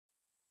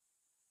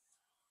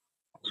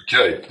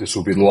Okay, this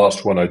will be the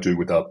last one I do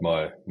without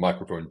my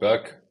microphone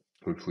back.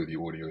 Hopefully the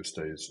audio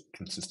stays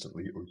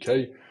consistently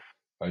okay.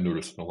 I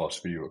noticed in the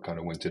last video it kind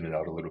of went in and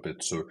out a little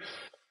bit, so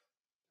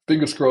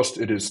fingers crossed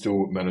it is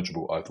still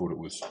manageable. I thought it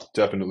was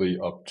definitely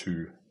up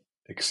to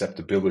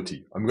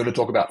acceptability. I'm going to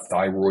talk about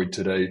thyroid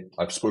today.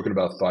 I've spoken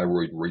about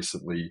thyroid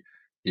recently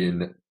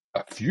in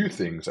a few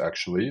things,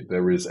 actually.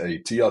 There is a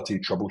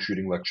TRT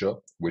troubleshooting lecture,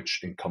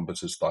 which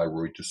encompasses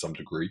thyroid to some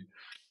degree.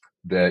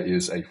 There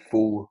is a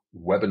full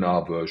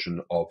webinar version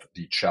of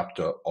the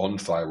chapter on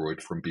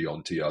thyroid from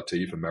Beyond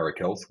TRT for Merrick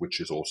Health, which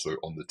is also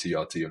on the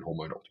TRT and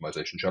Hormone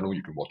Optimization channel.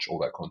 You can watch all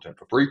that content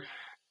for free.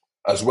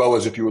 As well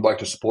as if you would like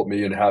to support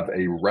me and have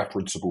a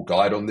referenceable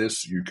guide on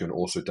this, you can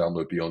also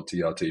download Beyond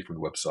TRT from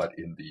the website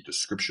in the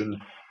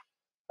description.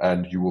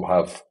 And you will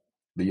have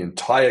the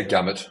entire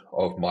gamut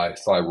of my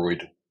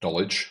thyroid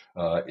knowledge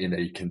in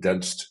a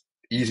condensed,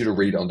 easy to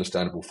read,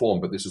 understandable form.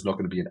 But this is not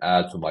going to be an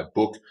ad for my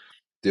book.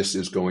 This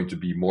is going to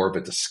be more of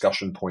a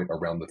discussion point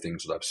around the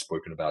things that I've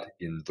spoken about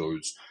in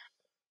those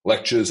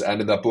lectures and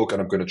in that book.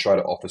 And I'm going to try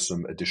to offer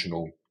some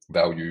additional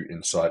value,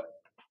 insight,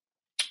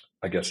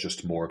 I guess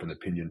just more of an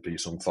opinion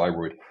piece on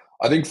thyroid.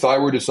 I think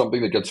thyroid is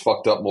something that gets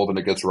fucked up more than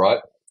it gets right.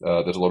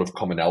 There's a lot of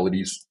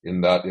commonalities in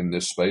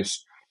this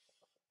space.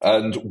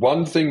 And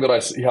one thing that I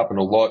see happen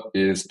a lot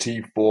is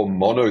T4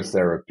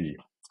 monotherapy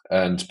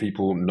and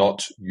people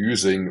not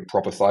using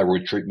proper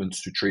thyroid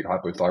treatments to treat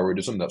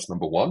hypothyroidism. That's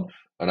number one.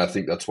 And I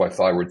think that's why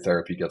thyroid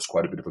therapy gets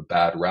quite a bit of a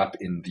bad rap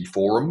in the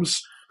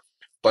forums.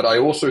 But I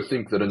also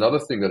think that another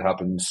thing that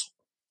happens,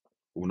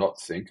 well, not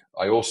think,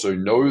 I also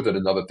know that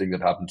another thing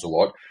that happens a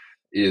lot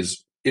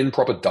is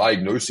improper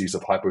diagnoses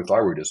of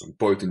hypothyroidism,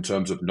 both in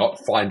terms of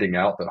not finding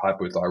out that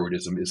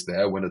hypothyroidism is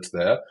there when it's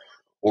there,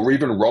 or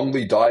even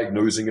wrongly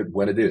diagnosing it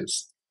when it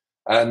is.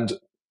 And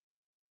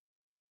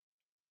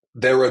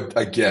there are,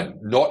 again,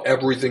 not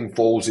everything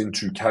falls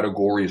into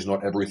categories,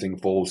 not everything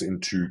falls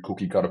into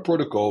cookie cutter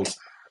protocols,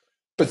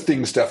 but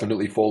things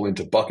definitely fall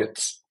into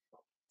buckets.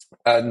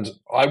 And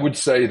I would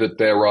say that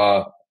there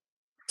are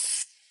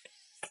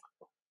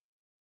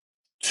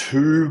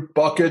two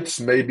buckets,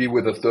 maybe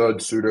with a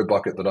third pseudo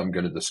bucket that I'm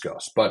going to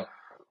discuss. But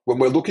when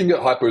we're looking at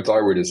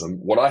hypothyroidism,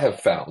 what I have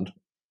found,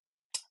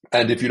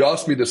 and if you'd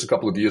asked me this a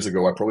couple of years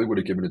ago, I probably would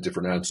have given a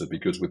different answer,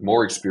 because with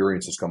more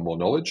experience has come more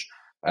knowledge,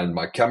 and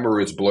my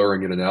camera is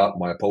blurring in and out.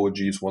 My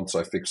apologies. Once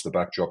I fix the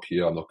backdrop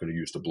here, I'm not going to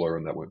use the blur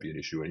and that won't be an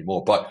issue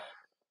anymore. But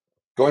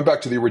going back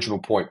to the original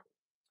point,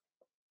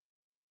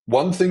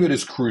 one thing that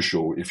is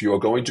crucial if you are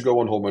going to go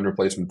on hormone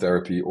replacement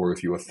therapy, or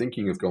if you are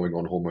thinking of going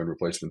on hormone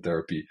replacement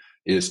therapy,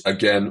 is,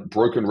 again,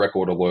 broken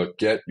record alert,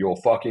 get your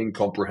fucking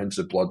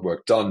comprehensive blood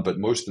work done. But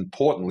most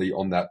importantly,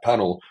 on that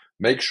panel,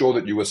 make sure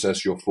that you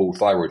assess your full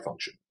thyroid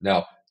function.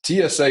 Now,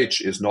 TSH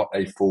is not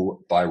a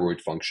full thyroid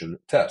function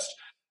test.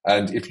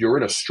 And if you're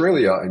in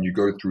Australia and you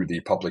go through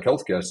the public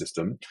healthcare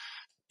system,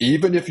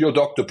 even if your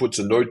doctor puts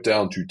a note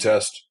down to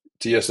test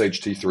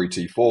TSH, T3,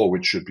 T4,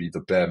 which should be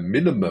the bare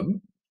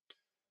minimum,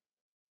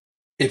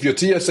 if your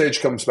TSH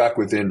comes back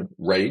within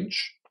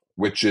range,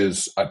 which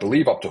is, I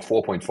believe, up to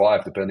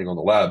 4.5, depending on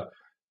the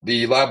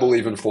lab will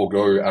even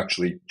forego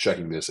actually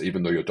checking this,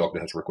 even though your doctor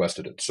has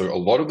requested it. So a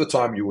lot of the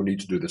time you will need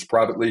to do this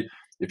privately.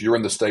 If you're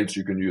in the States,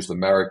 you can use the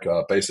Merrick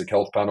Basic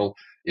Health Panel.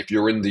 If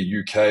you're in the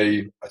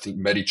UK, I think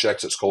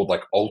Medichecks, it's called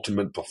like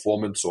Ultimate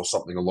Performance or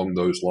something along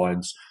those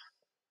lines.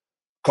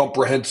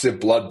 Comprehensive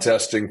blood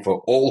testing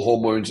for all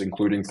hormones,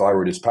 including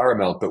thyroid, is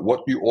paramount. But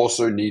what you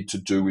also need to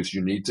do is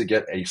you need to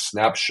get a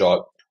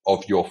snapshot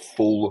of your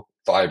full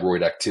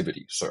thyroid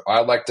activity. So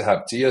I like to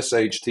have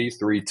TSH, T3,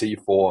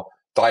 T4,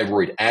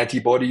 thyroid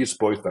antibodies,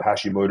 both for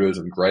Hashimoto's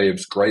and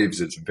Graves'.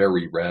 Graves' is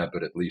very rare,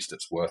 but at least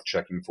it's worth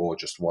checking for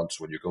just once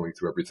when you're going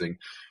through everything.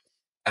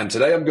 And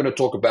today I'm going to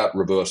talk about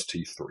reverse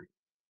T3.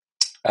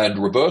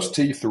 And reverse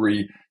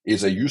T3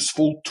 is a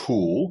useful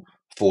tool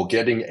for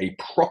getting a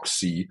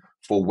proxy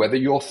for whether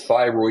your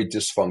thyroid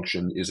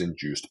dysfunction is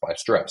induced by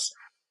stress.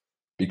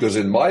 Because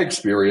in my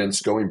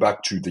experience, going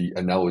back to the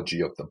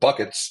analogy of the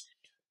buckets,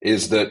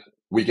 is that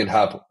we can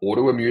have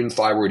autoimmune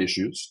thyroid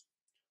issues,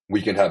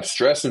 we can have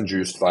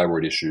stress-induced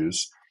thyroid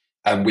issues,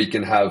 and we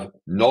can have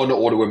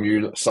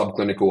non-autoimmune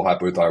subclinical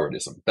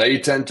hypothyroidism. They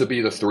tend to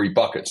be the three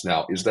buckets.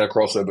 Now, is there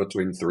crossover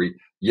between three?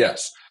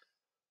 Yes.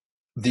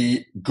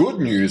 The good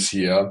news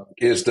here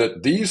is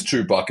that these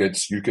two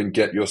buckets you can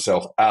get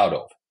yourself out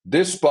of.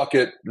 This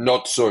bucket,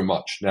 not so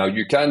much. Now,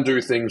 you can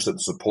do things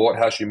that support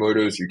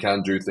Hashimoto's. You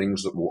can do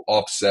things that will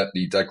offset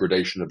the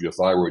degradation of your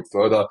thyroid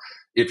further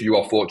if you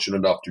are fortunate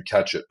enough to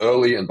catch it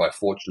early. And by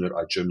fortunate,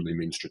 I generally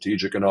mean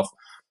strategic enough.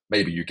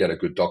 Maybe you get a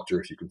good doctor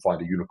if you can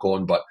find a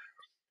unicorn. But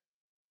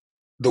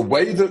the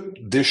way that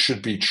this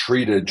should be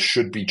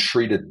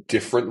treated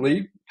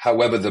differently.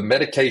 However, the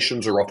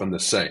medications are often the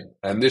same.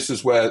 And this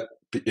is where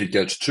it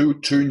gets too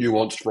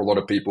nuanced for a lot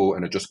of people,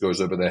 and it just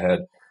goes over their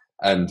head,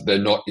 and they're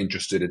not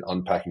interested in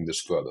unpacking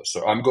this further.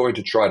 So I'm going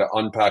to try to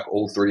unpack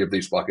all three of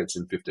these buckets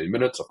in 15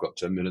 minutes. I've got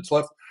 10 minutes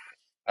left,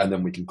 and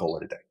then we can call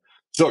it a day.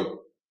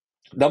 So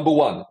Number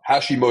one,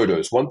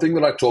 Hashimoto's. One thing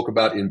that I talk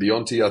about in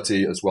Beyond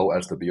TRT as well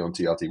as the Beyond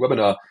TRT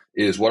webinar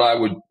is what I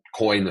would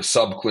coin the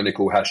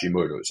subclinical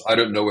Hashimoto's. I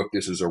don't know if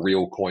this is a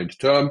real coined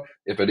term.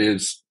 If it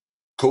is,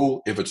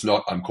 cool. If it's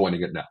not, I'm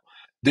coining it now.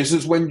 This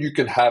is when you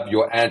can have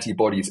your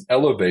antibodies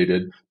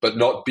elevated, but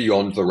not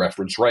beyond the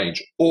reference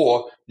range.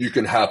 Or you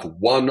can have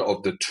one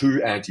of the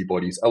two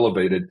antibodies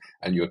elevated,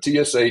 and your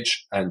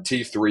TSH and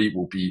T3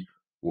 will be,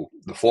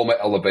 the former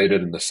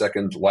elevated and the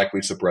second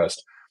likely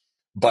suppressed,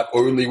 but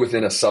only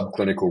within a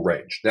subclinical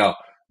range. Now,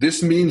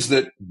 this means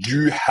that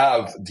you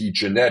have the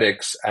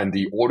genetics and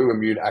the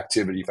autoimmune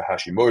activity for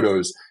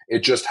Hashimoto's.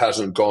 It just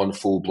hasn't gone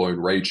full-blown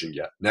raging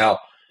yet. Now,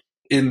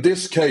 in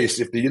this case,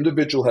 if the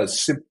individual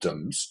has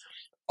symptoms,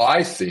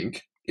 I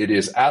think it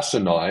is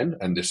asinine,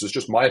 and this is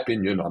just my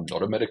opinion, I'm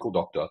not a medical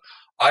doctor.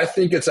 I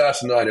think it's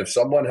asinine if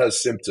someone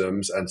has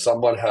symptoms and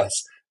someone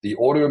has the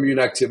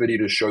autoimmune activity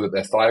to show that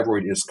their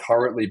thyroid is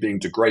currently being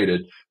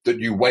degraded, that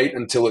you wait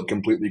until it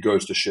completely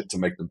goes to shit to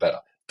make them better.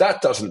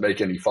 That doesn't make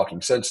any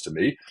fucking sense to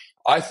me.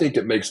 I think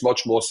it makes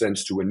much more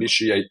sense to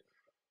initiate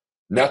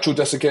natural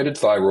desiccated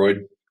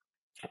thyroid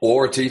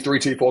or a T3,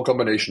 T4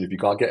 combination if you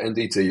can't get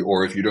NDT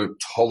or if you don't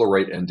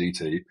tolerate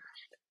NDT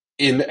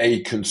in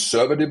a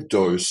conservative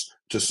dose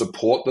to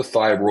support the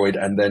thyroid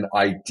and then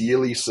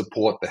ideally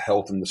support the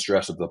health and the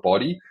stress of the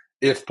body,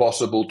 if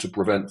possible, to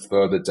prevent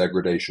further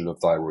degradation of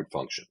thyroid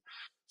function.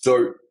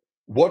 So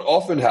what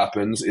often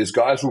happens is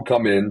guys will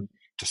come in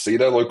to see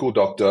their local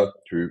doctor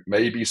who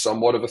may be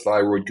somewhat of a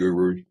thyroid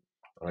guru.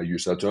 I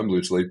use that term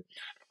loosely.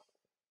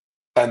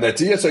 And their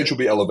TSH will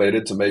be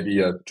elevated to maybe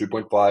a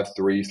 2.5,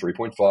 3,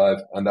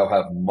 3.5, and they'll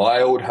have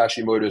mild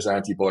Hashimoto's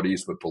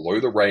antibodies, but below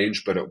the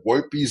range, but it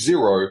won't be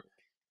zero.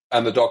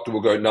 And the doctor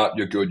will go, nah,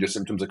 you're good. Your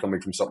symptoms are coming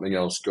from something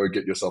else. Go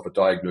get yourself a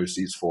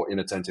diagnosis for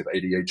inattentive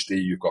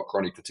ADHD. You've got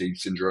chronic fatigue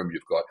syndrome.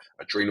 You've got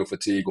adrenal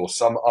fatigue or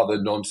some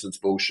other nonsense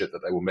bullshit that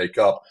they will make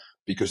up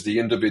because the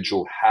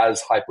individual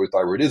has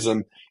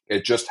hypothyroidism.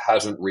 It just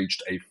hasn't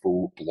reached a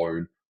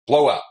full-blown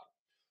blowout.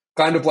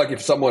 Kind of like if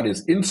someone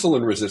is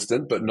insulin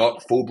resistant but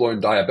not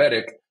full-blown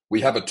diabetic,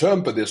 we have a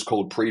term for this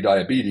called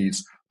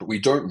prediabetes, but we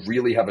don't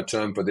really have a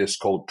term for this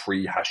called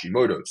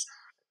pre-Hashimoto's.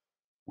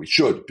 We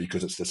should,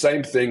 because it's the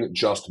same thing,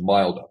 just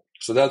milder.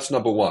 So that's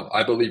number one.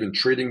 I believe in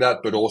treating that,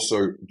 but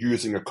also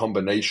using a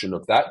combination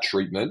of that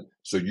treatment.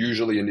 So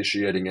usually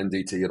initiating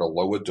NDT at a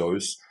lower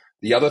dose.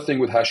 The other thing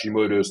with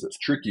Hashimoto's that's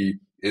tricky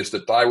is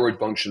that thyroid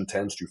function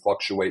tends to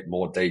fluctuate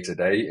more day to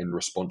day in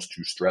response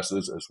to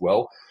stresses as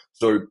well.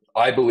 So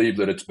I believe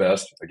that it's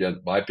best,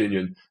 again, my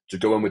opinion, to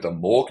go in with a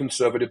more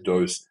conservative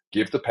dose,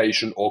 give the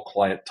patient or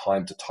client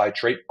time to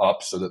titrate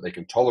up so that they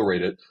can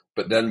tolerate it,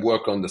 but then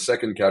work on the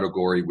second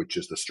category, which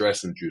is the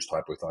stress-induced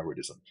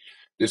hypothyroidism.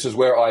 This is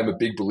where I'm a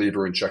big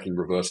believer in checking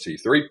reverse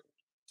T3,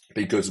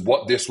 because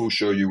what this will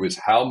show you is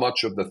how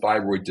much of the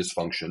thyroid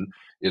dysfunction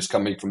is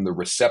coming from the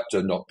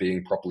receptor not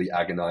being properly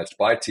agonized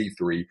by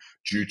T3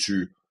 due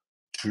to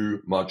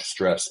too much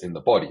stress in the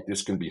body.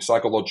 This can be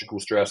psychological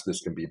stress, this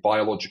can be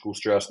biological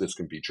stress, this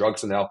can be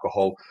drugs and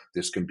alcohol,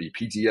 this can be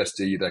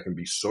PTSD, there can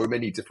be so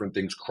many different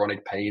things.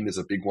 Chronic pain is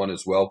a big one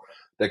as well.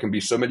 There can be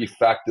so many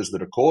factors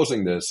that are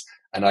causing this,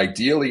 and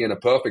ideally in a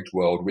perfect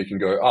world, we can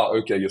go,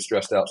 okay, you're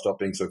stressed out, stop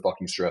being so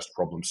fucking stressed,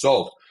 problem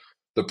solved.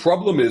 The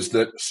problem is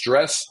that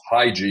stress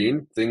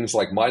hygiene, things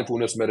like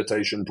mindfulness,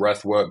 meditation,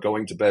 breath work,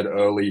 going to bed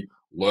early,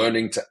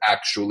 learning to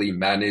actually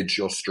manage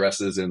your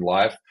stresses in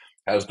life,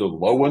 has the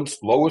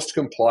lowest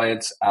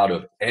compliance out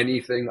of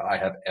anything I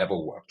have ever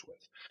worked with.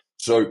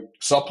 So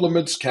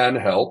supplements can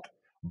help,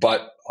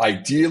 but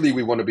ideally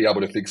we want to be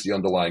able to fix the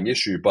underlying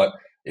issue. But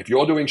if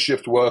you're doing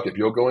shift work, if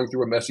you're going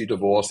through a messy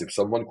divorce, if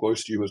someone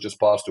close to you has just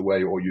passed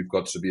away, or you've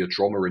got severe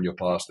trauma in your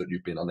past that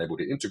you've been unable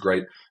to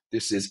integrate,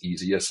 this is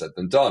easier said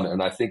than done.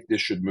 And I think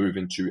this should move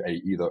into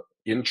a either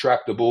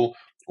intractable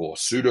or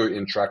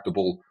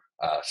pseudo-intractable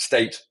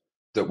state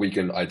that we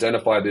can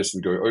identify this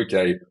and go,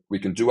 okay, we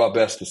can do our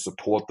best to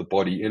support the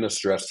body in a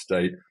stressed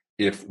state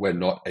if we're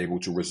not able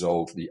to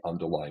resolve the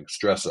underlying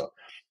stressor.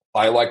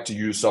 I like to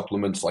use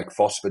supplements like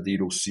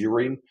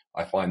phosphatidylserine.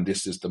 I find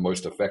this is the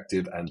most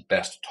effective and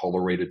best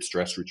tolerated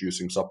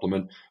stress-reducing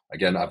supplement.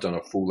 Again, I've done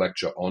a full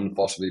lecture on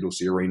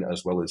phosphatidylserine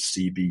as well as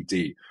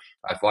CBD.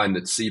 I find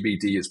that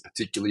CBD is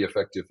particularly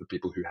effective for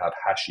people who have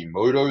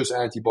Hashimoto's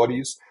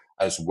antibodies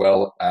as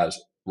well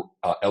as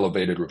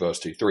elevated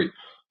reverse T3.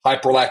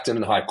 Hyperlactin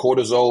and high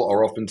cortisol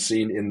are often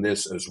seen in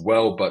this as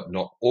well, but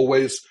not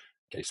always,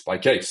 case by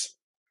case.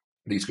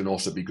 These can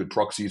also be good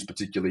proxies,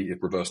 particularly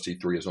if reverse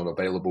T3 is not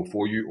available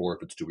for you or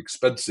if it's too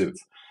expensive.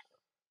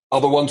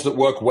 Other ones that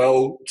work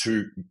well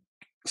to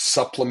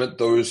supplement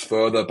those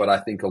further, but I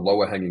think a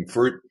lower hanging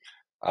fruit.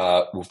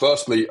 Well,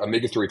 firstly,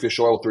 omega-3 fish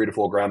oil, 3 to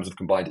 4 grams of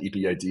combined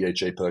EPA,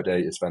 DHA per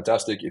day is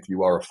fantastic. If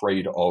you are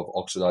afraid of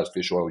oxidized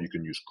fish oil, you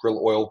can use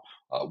krill oil,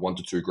 1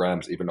 to 2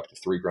 grams, even up to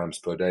 3 grams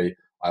per day.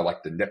 I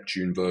like the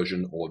Neptune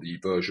version or the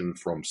version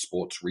from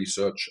Sports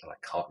Research, and I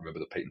can't remember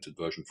the patented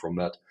version from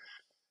that.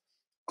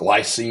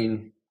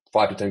 Glycine,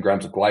 5 to 10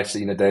 grams of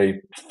glycine a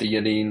day.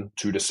 Theanine,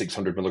 2 to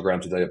 600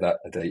 milligrams a day of that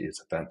a day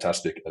is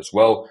fantastic as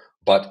well.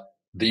 But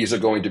these are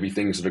going to be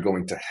things that are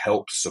going to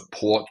help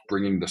support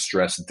bringing the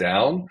stress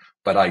down.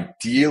 But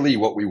ideally,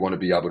 what we want to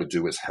be able to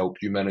do is help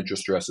you manage your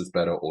stresses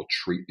better or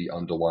treat the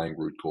underlying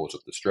root cause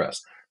of the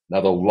stress. Now,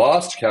 the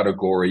last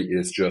category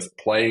is just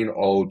plain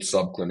old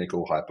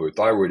subclinical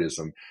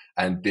hypothyroidism,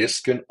 and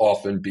this can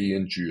often be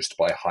induced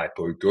by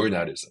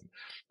hypogonadism.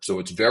 So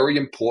it's very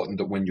important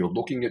that when you're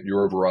looking at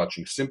your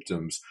overarching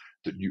symptoms,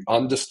 that you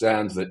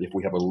understand that if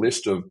we have a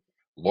list of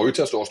low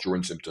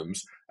testosterone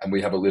symptoms and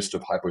we have a list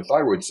of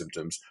hypothyroid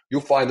symptoms,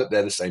 you'll find that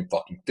they're the same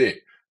fucking thing,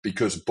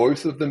 because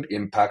both of them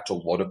impact a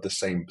lot of the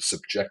same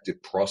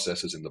subjective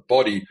processes in the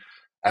body.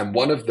 And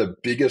one of the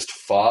biggest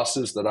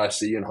farces that I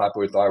see in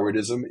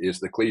hypothyroidism is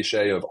the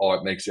cliche of, oh,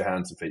 it makes your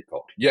hands and feet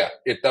cold. Yeah,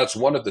 that's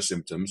one of the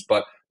symptoms,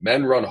 but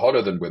men run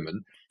hotter than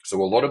women. So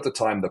a lot of the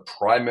time, the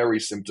primary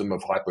symptom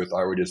of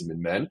hypothyroidism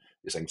in men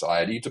is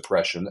anxiety,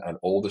 depression, and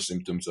all the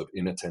symptoms of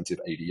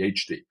inattentive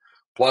ADHD.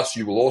 Plus,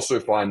 you will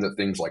also find that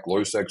things like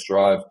low sex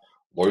drive,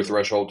 low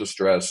threshold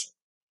distress,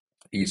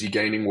 easy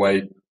gaining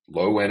weight,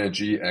 low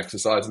energy,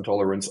 exercise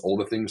intolerance, all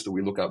the things that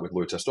we look at with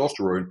low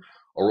testosterone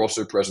are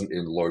also present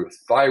in low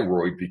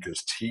thyroid, because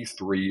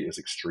T3 is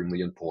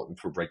extremely important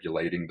for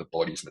regulating the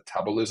body's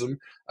metabolism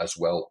as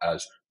well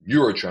as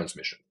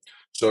neurotransmission.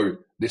 So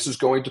this is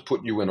going to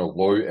put you in a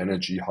low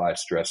energy, high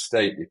stress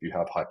state if you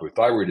have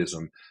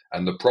hypothyroidism.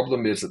 And the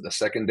problem is that the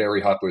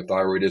secondary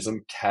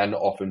hypothyroidism can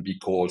often be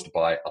caused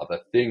by other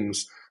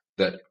things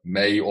that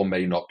may or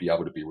may not be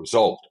able to be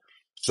resolved.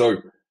 So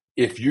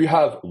if you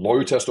have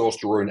low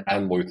testosterone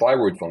and low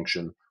thyroid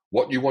function,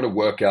 what you want to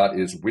work out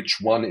is which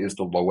one is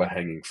the lower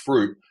hanging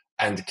fruit,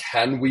 and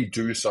can we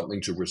do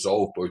something to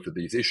resolve both of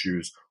these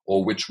issues,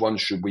 or which one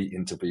should we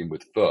intervene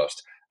with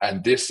first?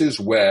 And this is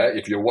where,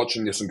 if you're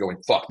watching this and going,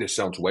 fuck, this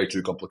sounds way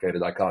too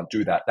complicated, I can't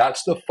do that.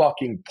 That's the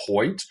fucking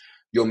point.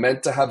 You're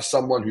meant to have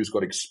someone who's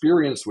got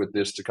experience with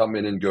this to come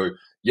in and go,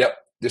 yep,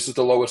 this is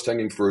the lowest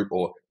hanging fruit,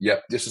 or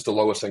yep, this is the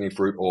lowest hanging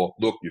fruit, or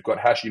look, you've got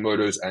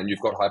Hashimoto's and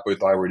you've got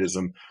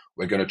hypothyroidism.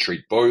 We're going to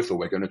treat both, or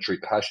we're going to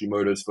treat the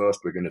Hashimoto's first.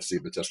 We're going to see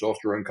if the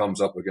testosterone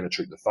comes up. We're going to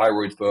treat the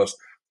thyroid first,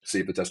 see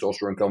if the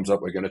testosterone comes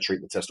up. We're going to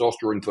treat the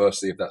testosterone first,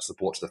 see if that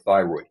supports the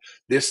thyroid.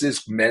 This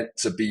is meant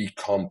to be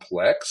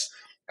complex.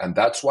 And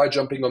that's why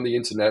jumping on the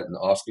internet and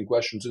asking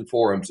questions in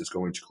forums is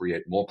going to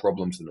create more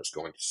problems than it's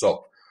going to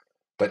solve.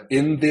 But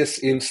in this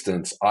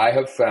instance, I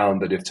have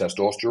found that if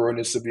testosterone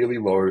is severely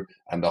low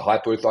and the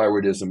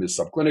hypothyroidism is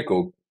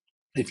subclinical,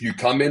 if you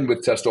come in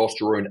with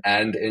testosterone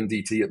and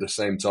NDT at the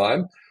same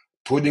time,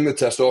 putting the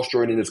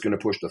testosterone in is going to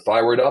push the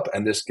thyroid up,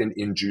 and this can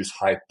induce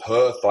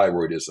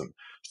hyperthyroidism.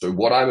 So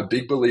what I'm a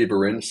big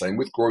believer in, same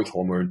with growth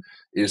hormone,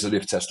 is that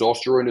if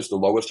testosterone is the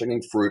lowest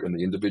hanging fruit and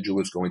the individual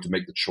is going to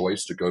make the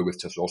choice to go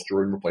with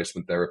testosterone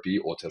replacement therapy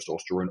or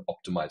testosterone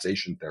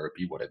optimization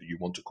therapy, whatever you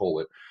want to call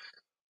it,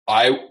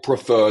 I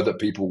prefer that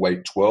people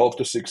wait 12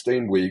 to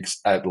 16 weeks,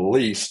 at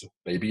least,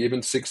 maybe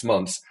even 6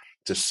 months,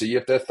 to see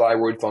if their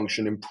thyroid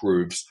function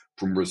improves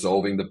from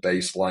resolving the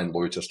baseline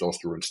low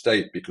testosterone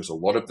state. Because a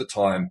lot of the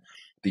time,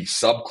 the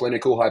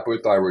subclinical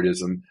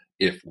hypothyroidism,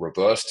 if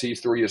reverse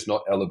T3 is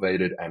not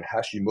elevated and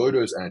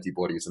Hashimoto's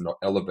antibodies are not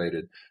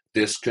elevated,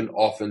 this can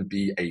often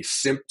be a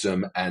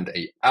symptom and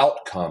an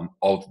outcome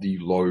of the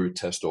low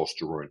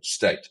testosterone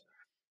state.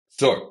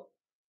 So,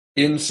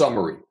 in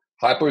summary,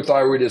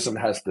 hypothyroidism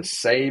has the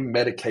same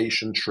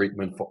medication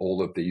treatment for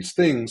all of these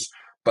things,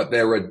 but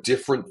there are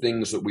different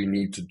things that we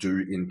need to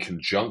do in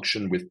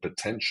conjunction with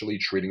potentially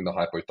treating the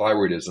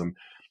hypothyroidism.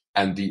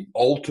 And the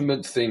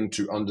ultimate thing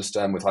to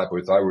understand with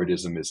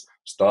hypothyroidism is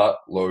start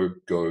low,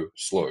 go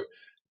slow.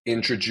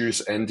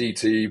 Introduce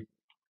NDT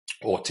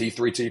or T3,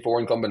 T4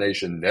 in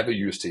combination. Never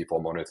use T4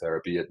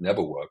 monotherapy. It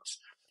never works.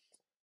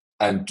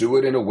 And do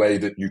it in a way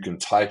that you can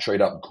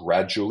titrate up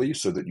gradually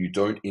so that you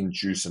don't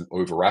induce an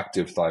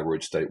overactive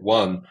thyroid state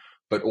one,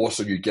 but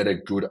also you get a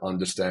good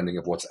understanding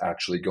of what's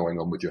actually going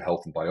on with your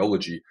health and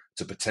biology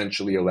to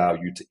potentially allow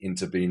you to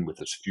intervene with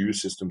as few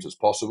systems as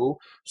possible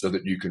so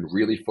that you can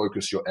really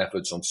focus your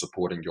efforts on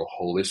supporting your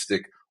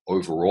holistic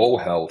overall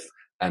health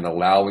and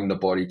allowing the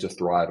body to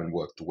thrive and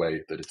work the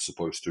way that it's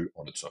supposed to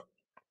on its own.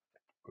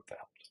 Hope that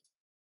helps.